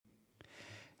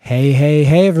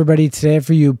Hey, everybody. Today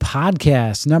for you,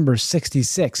 podcast number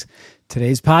 66.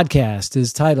 Today's podcast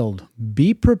is titled,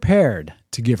 Be Prepared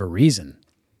to Give a Reason.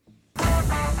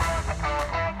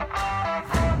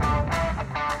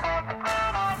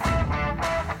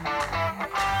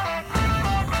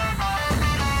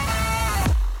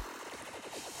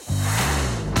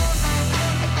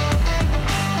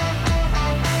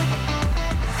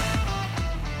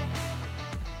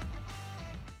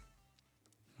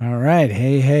 All right.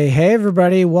 Hey,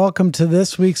 everybody. Welcome to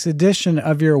this week's edition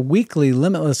of your weekly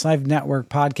Limitless Life Network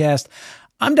podcast.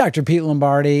 I'm Dr. Pete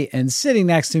Lombardi, and sitting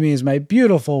next to me is my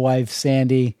beautiful wife,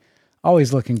 Sandy.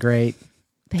 Always looking great.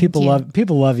 People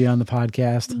love you on the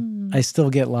podcast. I still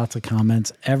get lots of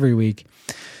comments every week.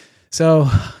 So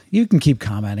you can keep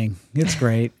commenting. It's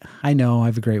great. I know I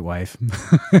have a great wife.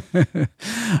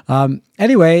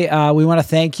 Anyway, we want to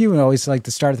thank you. We always like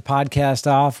to start the podcast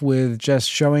off with just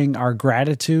showing our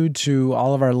gratitude to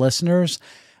all of our listeners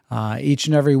each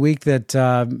and every week that,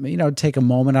 take a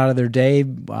moment out of their day,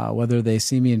 whether they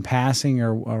see me in passing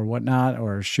or whatnot,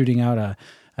 or shooting out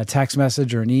a text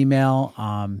message or an email.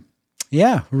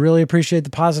 Really appreciate the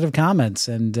positive comments.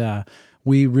 And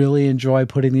we really enjoy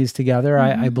putting these together,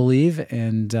 I believe,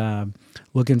 and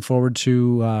looking forward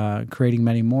to creating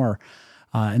many more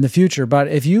in the future. But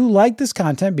if you like this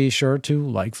content, be sure to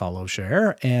like, follow,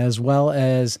 share, as well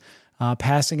as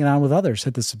passing it on with others.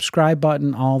 Hit the subscribe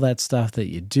button, all that stuff that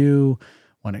you do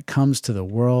when it comes to the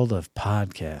world of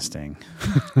podcasting.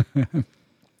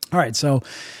 All right, so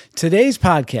today's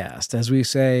podcast, as we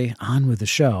say, on with the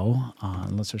show,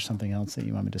 unless there's something else that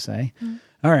you want me to say.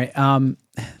 All right.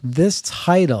 This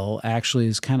title actually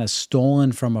is kind of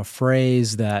stolen from a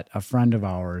phrase that a friend of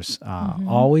ours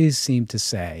always seemed to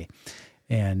say,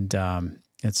 and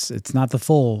it's not the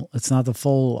full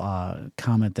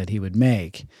comment that he would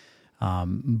make.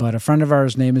 But a friend of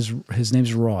ours, his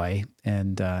name's Roy,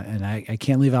 and I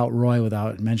can't leave out Roy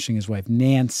without mentioning his wife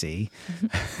Nancy.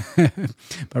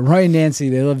 But Roy and Nancy,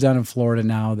 they live down in Florida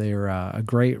now. They're a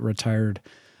great retired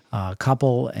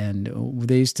couple, and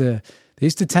they used to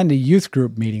attend a youth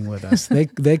group meeting with us.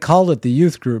 They called it the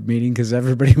youth group meeting because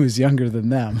everybody was younger than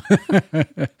them.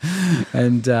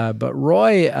 And but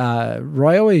Roy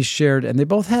always shared, and they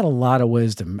both had a lot of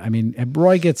wisdom. I mean,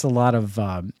 Roy gets a lot of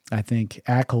I think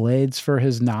accolades for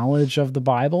his knowledge of the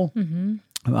Bible.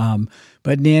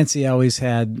 But Nancy always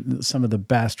had some of the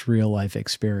best real life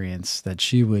experience that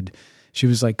she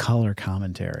was like color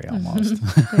commentary almost.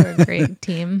 They're a great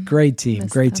team. Great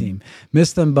team.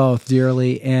 Miss them both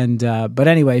dearly. And but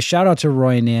anyway, shout out to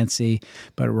Roy and Nancy.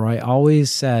 But Roy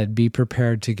always said, be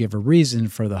prepared to give a reason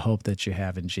for the hope that you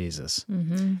have in Jesus.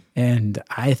 And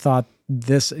I thought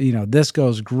this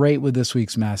goes great with this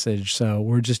week's message. So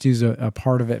we're just using a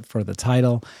part of it for the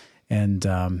title. And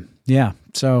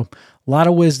so a lot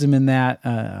of wisdom in that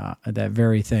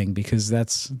very thing, because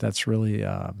that's really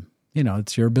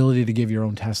it's your ability to give your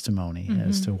own testimony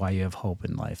as to why you have hope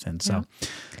in life. And so,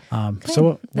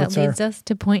 so that leads us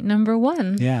to point number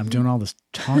one. Yeah, I'm doing all this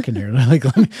talking here. Like,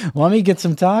 let me get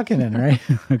some talking in, right?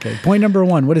 Okay. Point number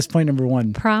one. What is point number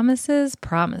one? Promises.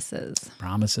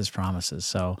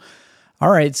 So,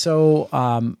 all right. So,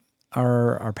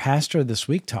 our pastor this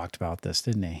week talked about this,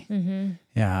 didn't he?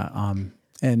 Yeah.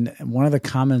 And one of the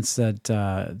comments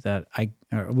that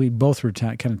we both were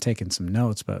kind of taking some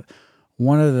notes, but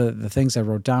one of the things I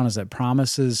wrote down is that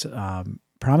promises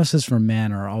from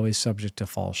man are always subject to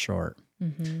fall short.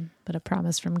 But a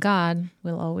promise from God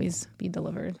will always be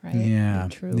delivered, right? Yeah,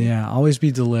 be true. Yeah, always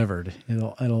be delivered.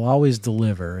 It'll always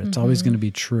deliver. It's always going to be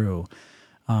true.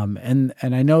 And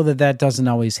I know that doesn't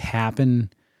always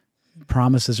happen.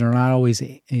 Promises are not always,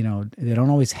 they don't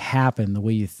always happen the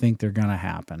way you think they're going to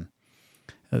happen,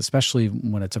 especially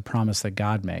when it's a promise that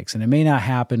God makes. And it may not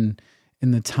happen in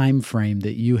the time frame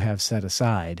that you have set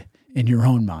aside in your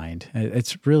own mind.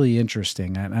 It's really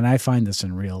interesting, and I find this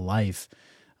in real life,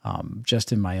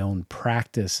 just in my own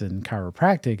practice in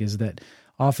chiropractic, is that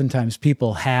oftentimes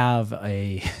people have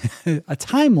a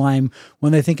timeline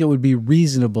when they think it would be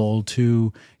reasonable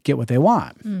to get what they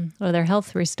want. Or their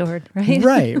health restored,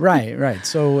 right? Right.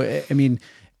 So,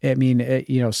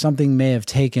 something may have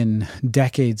taken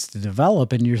decades to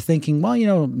develop, and you're thinking,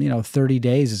 well, 30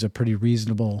 days is a pretty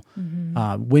reasonable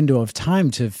window of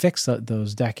time to fix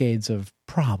those decades of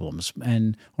problems,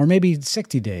 or maybe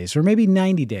 60 days, or maybe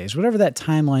 90 days, whatever that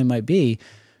timeline might be.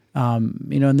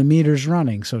 And the meter's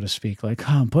running, so to speak. Like,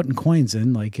 I'm putting coins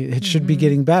in, like it should be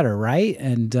getting better, right?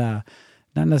 And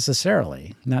not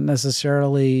necessarily.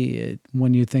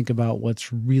 When you think about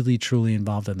what's really truly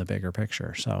involved in the bigger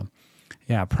picture. So.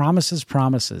 Yeah, promises.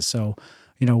 So,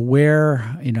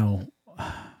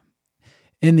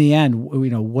 in the end,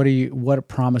 what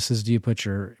promises do you put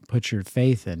your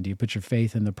faith in? Do you put your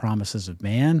faith in the promises of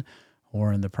man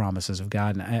or in the promises of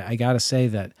God? And I got to say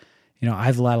that,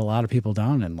 I've let a lot of people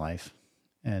down in life,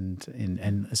 and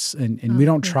we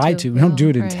don't try to. We don't do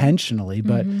it intentionally,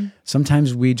 but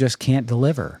sometimes we just can't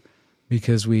deliver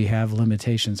because we have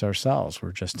limitations ourselves.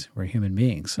 We're human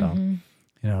beings, so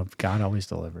God always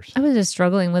delivers. I was just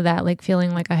struggling with that, like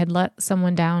feeling like I had let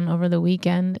someone down over the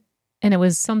weekend, and it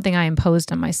was something I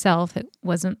imposed on myself. It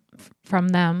wasn't from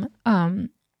them.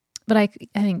 But I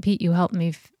think, Pete, you helped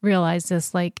me realize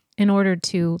this, like in order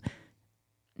to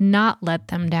not let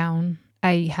them down,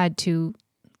 I had to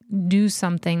do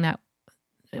something that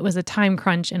it was a time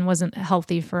crunch and wasn't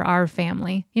healthy for our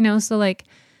family, so like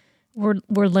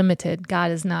we're limited.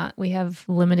 God is not. We have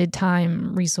limited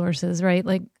time, resources, right?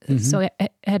 Like, so I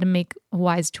had to make a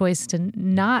wise choice to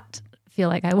not feel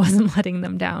like I wasn't letting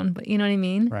them down, but you know what I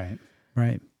mean?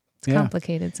 Right. It's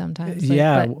complicated sometimes.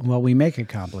 Well, we make it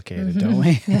complicated, don't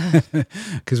we?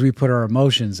 Because we put our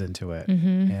emotions into it,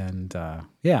 and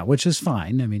which is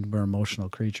fine. I mean, we're emotional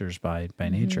creatures by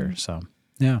nature. So,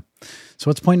 yeah. So,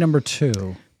 what's point number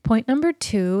 2? Point number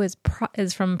 2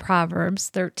 is from Proverbs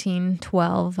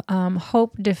 13:12.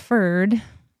 Hope deferred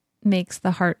makes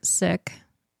the heart sick,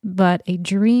 but a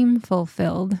dream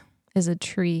fulfilled is a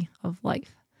tree of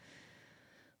life.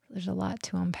 There's a lot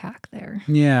to unpack there.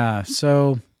 Yeah.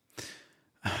 So.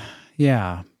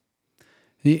 Yeah.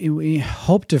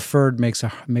 Hope deferred makes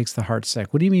the heart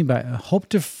sick. What do you mean by hope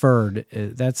deferred?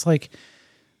 That's like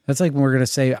when we're going to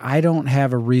say, I don't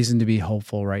have a reason to be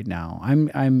hopeful right now.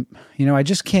 I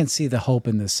just can't see the hope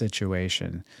in this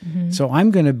situation. So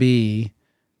I'm going to be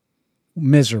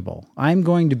miserable. I'm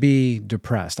going to be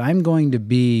depressed. I'm going to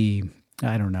be,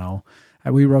 I don't know.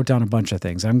 We wrote down a bunch of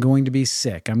things. I'm going to be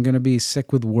sick. I'm going to be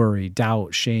sick with worry,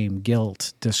 doubt, shame,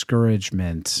 guilt,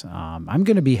 discouragement. I'm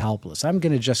going to be helpless. I'm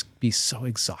going to just be so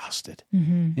exhausted.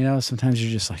 Sometimes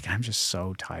you're just like, I'm just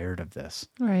so tired of this.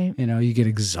 Right. You get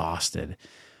exhausted.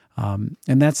 And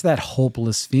that's that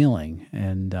hopeless feeling.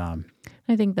 And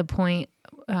I think the point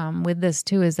with this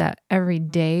too is that every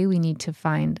day we need to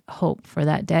find hope for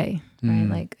that day, right?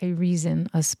 Like a reason,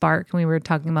 a spark. And we were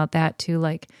talking about that too,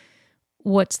 like,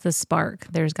 what's the spark?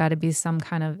 There's got to be some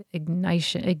kind of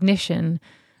ignition,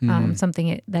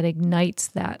 something that ignites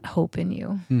that hope in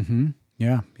you.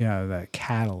 Yeah, that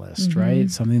catalyst, right?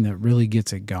 Something that really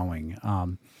gets it going.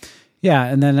 And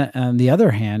then on the other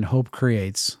hand, hope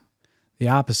creates the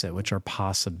opposite, which are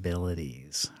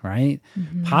possibilities, right?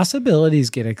 Possibilities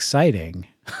get exciting.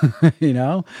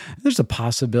 There's a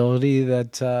possibility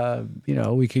that,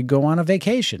 we could go on a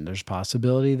vacation. There's a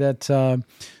possibility that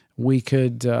we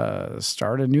could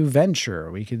start a new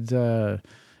venture. We could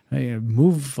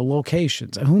move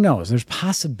locations. Who knows? There's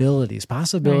possibilities.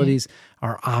 Possibilities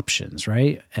are options,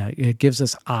 right? It gives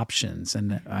us options.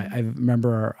 And I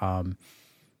remember,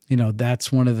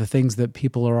 that's one of the things that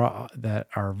people that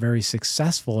are very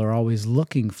successful are always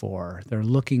looking for. They're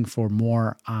looking for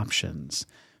more options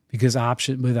because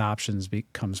with options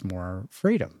becomes more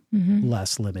freedom,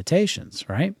 less limitations,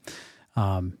 right?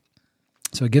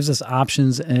 So it gives us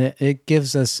options, and it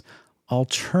gives us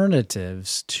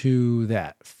alternatives to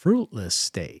that fruitless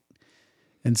state.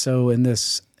 And so in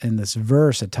this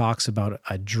verse, it talks about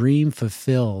a dream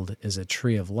fulfilled is a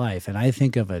tree of life. And I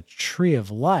think of a tree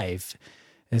of life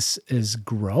as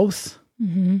growth,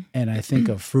 and I think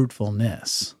of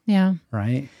fruitfulness. Yeah.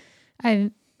 Right? I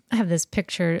have this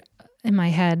picture in my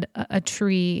head. A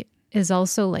tree is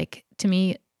also, like, to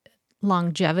me,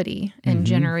 longevity and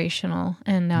generational.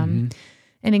 And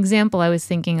an example I was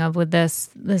thinking of with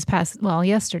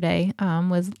yesterday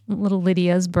was little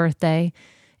Lydia's birthday,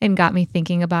 and got me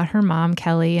thinking about her mom,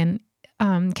 Kelly. And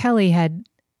Kelly had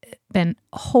been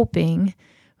hoping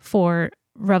for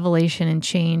revelation and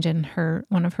change in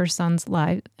one of her son's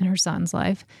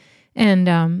life,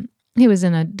 and he was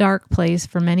in a dark place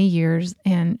for many years,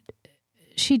 and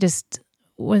she just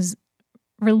was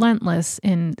relentless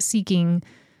in seeking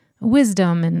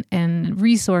wisdom and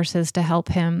resources to help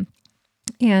him.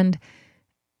 And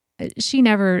she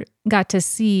never got to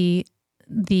see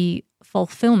the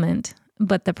fulfillment,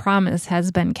 but the promise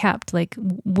has been kept. Like,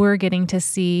 we're getting to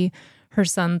see her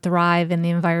son thrive in the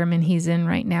environment he's in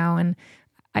right now. And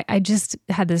I just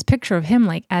had this picture of him,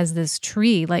 like, as this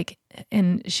tree, like,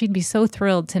 and she'd be so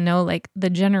thrilled to know, like, the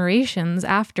generations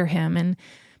after him and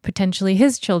potentially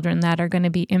his children that are going to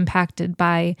be impacted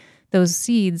by those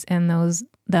seeds and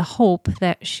the hope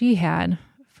that she had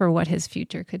for what his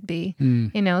future could be.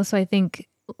 So I think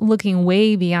looking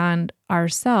way beyond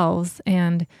ourselves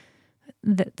and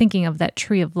thinking of that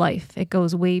tree of life. It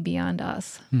goes way beyond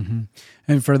us. Mm-hmm.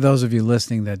 And for those of you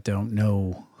listening that don't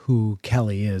know who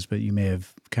Kelly is, but you may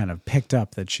have kind of picked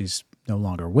up that she's no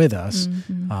longer with us.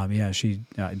 She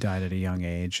died at a young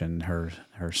age, and her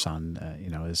son,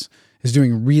 is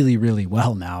doing really, really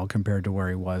well now compared to where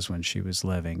he was when she was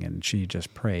living. And she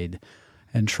just prayed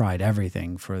and tried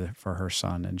everything for her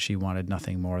son, and she wanted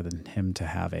nothing more than him to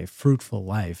have a fruitful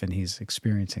life, and he's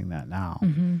experiencing that now.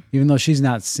 Mm-hmm. Even though she's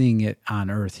not seeing it on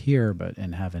earth here, but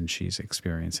in heaven she's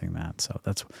experiencing that. So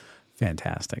that's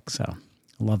fantastic. So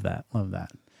love that.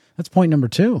 That's point number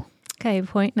 2. Okay,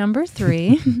 point number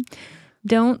 3.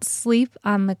 Don't sleep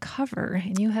on the cover,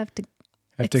 and you have to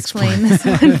explain this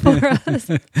one for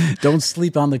us. Don't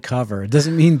sleep on the cover. It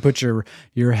doesn't mean put your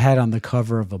head on the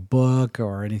cover of a book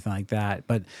or anything like that.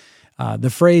 But the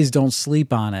phrase "don't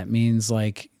sleep on it" means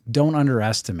like don't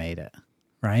underestimate it,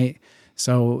 right?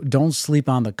 So don't sleep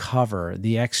on the cover,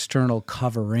 the external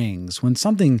coverings. When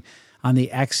something on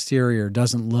the exterior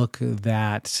doesn't look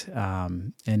that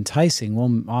enticing,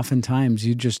 well, oftentimes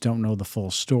you just don't know the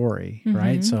full story,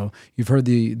 right? So you've heard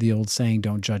the old saying,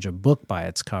 don't judge a book by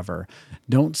its cover.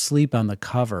 Don't sleep on the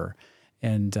cover.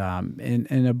 And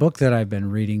in a book that I've been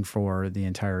reading for the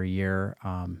entire year,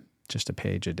 just a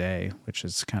page a day, which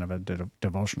is kind of a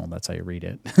devotional, that's how you read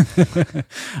it.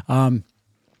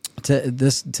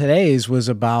 Today's was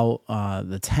about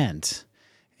the tent.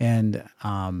 And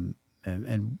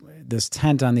this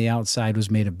tent on the outside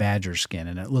was made of badger skin,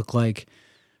 and it looked like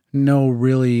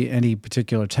any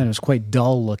particular tent. It was quite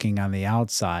dull looking on the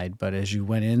outside, but as you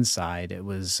went inside, it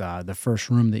was the first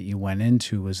room that you went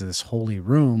into was this holy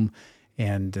room,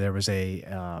 and there was a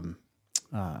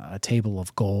table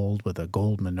of gold with a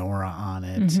gold menorah on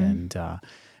it,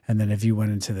 and then if you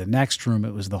went into the next room,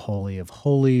 it was the Holy of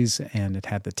Holies, and it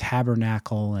had the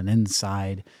tabernacle, and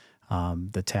inside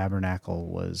the tabernacle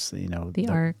was, the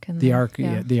ark, and the ark,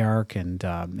 and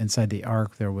inside the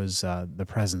ark there was the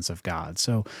presence of God.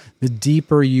 So the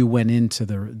deeper you went into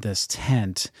this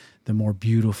tent, the more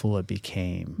beautiful it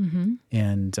became.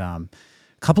 And a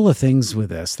couple of things with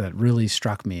this that really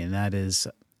struck me, and that is,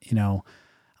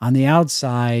 on the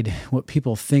outside, what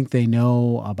people think they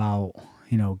know about,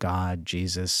 God,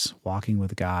 Jesus, walking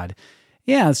with God.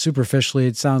 Yeah, superficially,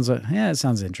 it sounds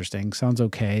interesting, sounds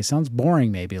okay, sounds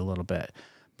boring maybe a little bit.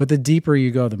 But the deeper you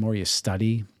go, the more you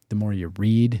study, the more you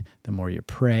read, the more you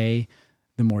pray,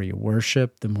 the more you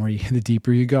worship, the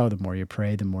deeper you go, the more you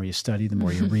pray, the more you study, the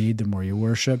more you read, the more you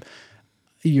worship.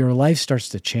 Your life starts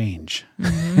to change,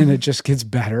 and it just gets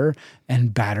better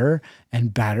and better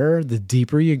and better. The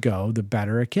deeper you go, the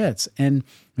better it gets. And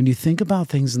when you think about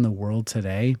things in the world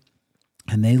today,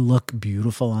 and they look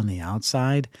beautiful on the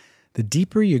outside, the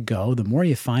deeper you go, the more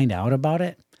you find out about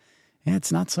it. Yeah,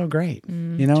 it's not so great.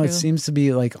 True. It seems to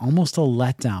be like almost a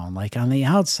letdown. Like on the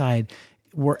outside,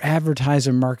 we're advertised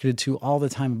and marketed to all the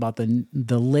time about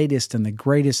the latest and the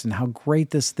greatest and how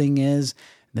great this thing is.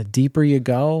 The deeper you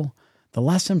go, the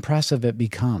less impressive it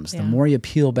becomes. The more you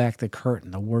peel back the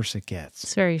curtain, the worse it gets.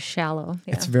 It's very shallow.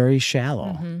 Yeah. It's very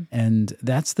shallow. And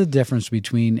that's the difference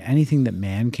between anything that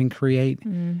man can create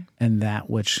and that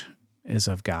which is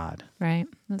of God. Right.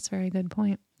 That's a very good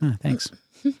point. Thanks.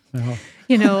 I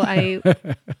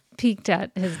peeked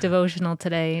at his devotional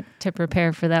today to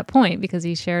prepare for that point because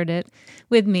he shared it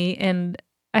with me, and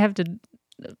I have to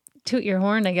toot your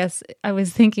horn, I guess. I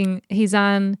was thinking he's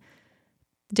on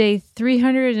day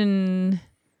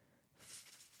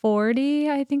 340,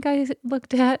 I think I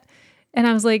looked at, and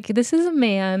I was like, this is a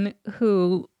man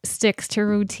who sticks to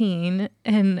routine,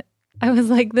 and I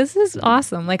was like, this is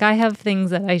awesome. Like, I have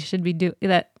things that I should be doing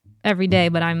that every day,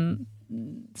 but I'm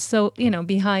so,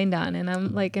 behind on, and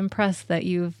I'm like impressed that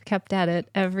you've kept at it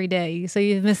every day. So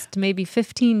you've missed maybe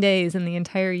 15 days in the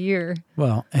entire year.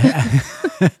 Well,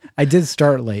 I did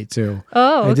start late too.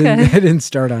 Oh, okay. I didn't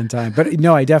start on time, but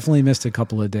no, I definitely missed a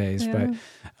couple of days, but,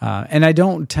 and I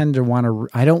don't tend to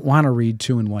I don't want to read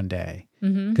 2 in one day.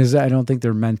 Because I don't think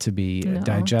they're meant to be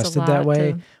digested that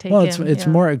way. Well, it's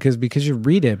more because you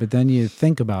read it, but then you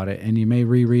think about it, and you may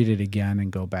reread it again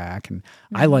and go back. And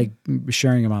I like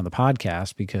sharing them on the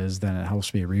podcast because then it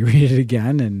helps me reread it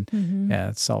again. And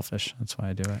it's selfish. That's why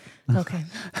I do it. Okay.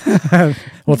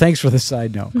 Well, thanks for the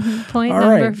side note. Point All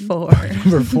number right. 4.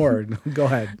 Number 4. Go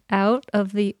ahead. Out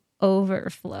of the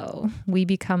overflow, we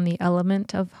become the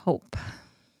element of hope.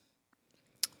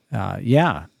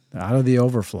 Out of the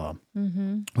overflow,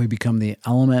 we become the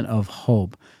element of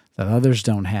hope that others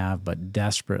don't have, but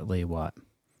desperately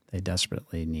they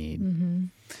desperately need.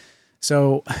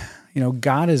 So,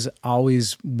 God is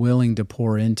always willing to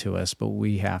pour into us, but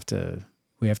we have to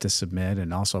submit,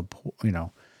 and also, we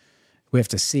have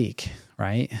to seek,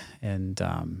 right? And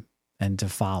to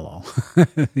follow.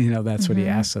 That's what he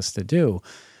asks us to do.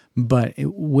 But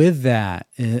with that,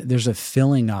 there's a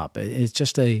filling up.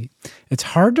 It's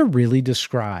hard to really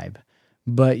describe,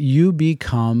 but you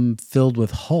become filled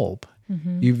with hope.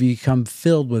 You become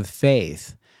filled with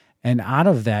faith. And out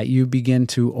of that, you begin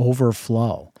to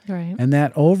overflow. Right. And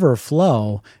that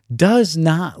overflow does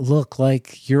not look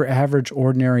like your average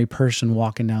ordinary person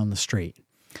walking down the street.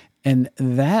 And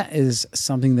that is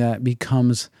something that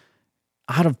becomes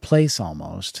out of place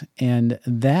almost. And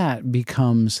that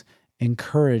becomes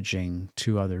encouraging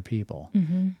to other people.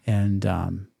 And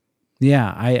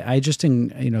I just,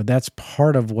 that's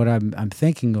part of what I'm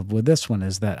thinking of with this one,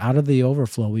 is that out of the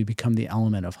overflow, we become the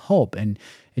element of hope. And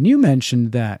you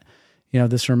mentioned that,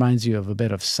 this reminds you of a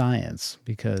bit of science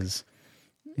because,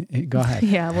 go ahead.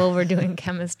 Yeah, well, we're doing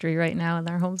chemistry right now in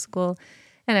our homeschool.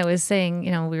 And I was saying,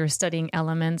 we were studying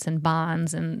elements and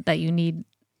bonds, and that you need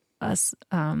us,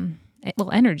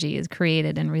 energy is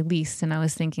created and released. And I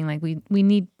was thinking like we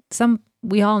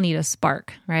all need a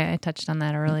spark, right? I touched on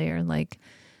that earlier.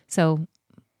 So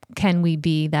can we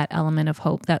be that element of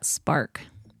hope, that spark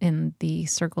in the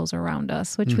circles around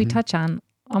us, which we touch on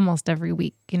almost every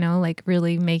week, like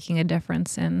really making a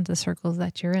difference in the circles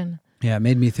that you're in. Yeah, it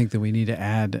made me think that we need to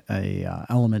add a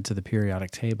element to the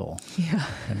periodic table. Yeah.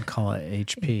 And call it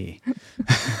HP.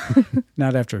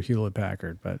 Not after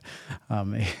Hewlett-Packard, but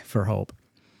for hope.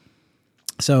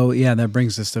 So, that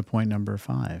brings us to point number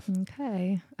 5.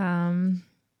 Okay.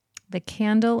 The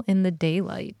candle in the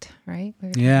daylight, right?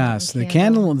 Yes, the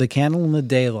candle in the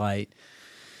daylight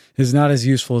is not as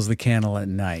useful as the candle at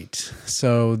night.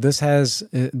 So this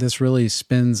really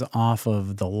spins off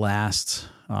of the last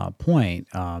point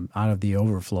out of the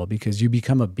overflow, because you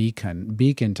become a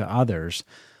beacon to others.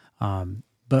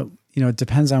 But it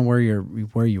depends on where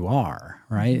you are,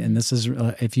 right? And this is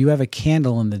if you have a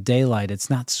candle in the daylight, it's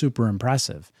not super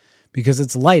impressive because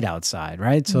it's light outside,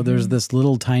 right? So there's this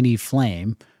little tiny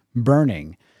flame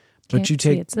burning, but you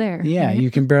take it's there. Yeah, right? You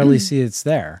can barely see it's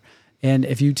there. And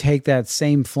if you take that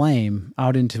same flame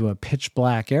out into a pitch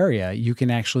black area, you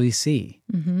can actually see,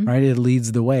 right? It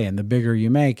leads the way, and the bigger you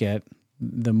make it,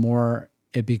 the more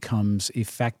it becomes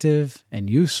effective and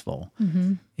useful.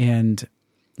 And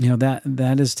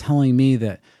that is telling me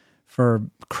that for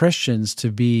Christians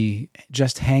to be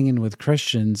just hanging with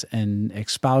Christians and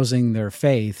espousing their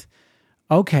faith,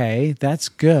 okay, that's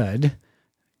good,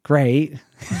 great.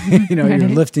 You're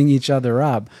lifting each other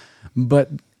up, but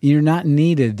you're not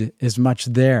needed as much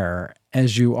there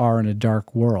as you are in a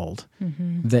dark world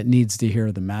that needs to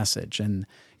hear the message. And,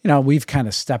 we've kind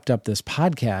of stepped up this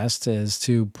podcast as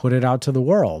to put it out to the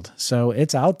world. So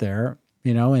it's out there,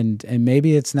 and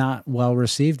maybe it's not well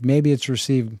received. Maybe it's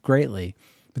received greatly,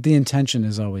 but the intention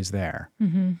is always there,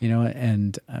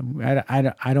 and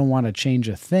I don't want to change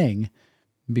a thing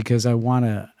because I don't want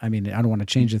to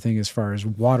change the thing as far as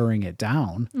watering it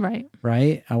down. Right.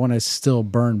 I want to still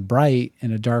burn bright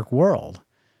in a dark world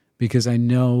because I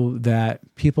know that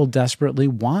people desperately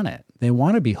want it. They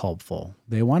want to be hopeful.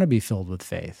 They want to be filled with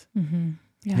faith.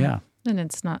 Yeah. And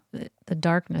it's not the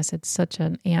darkness. It's such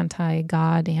an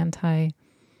anti-God, anti-faith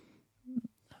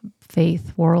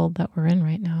world that we're in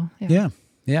right now. Yeah.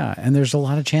 And there's a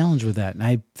lot of challenge with that. And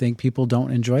I think people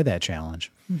don't enjoy that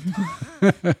challenge.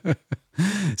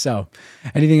 So,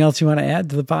 anything else you want to add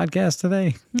to the podcast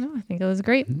today? No, I think it was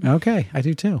great. Okay, I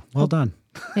do too. Well done.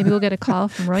 Maybe we'll get a call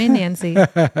from Roy and Nancy.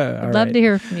 I'd love to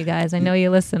hear from you guys. I know you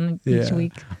listen each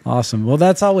week. Awesome. Well,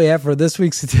 that's all we have for this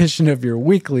week's edition of your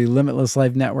weekly Limitless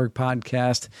Life Network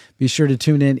podcast. Be sure to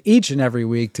tune in each and every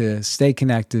week to stay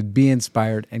connected, be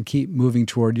inspired, and keep moving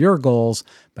toward your goals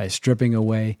by stripping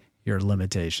away your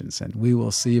limitations. And we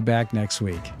will see you back next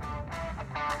week.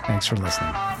 Thanks for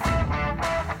listening.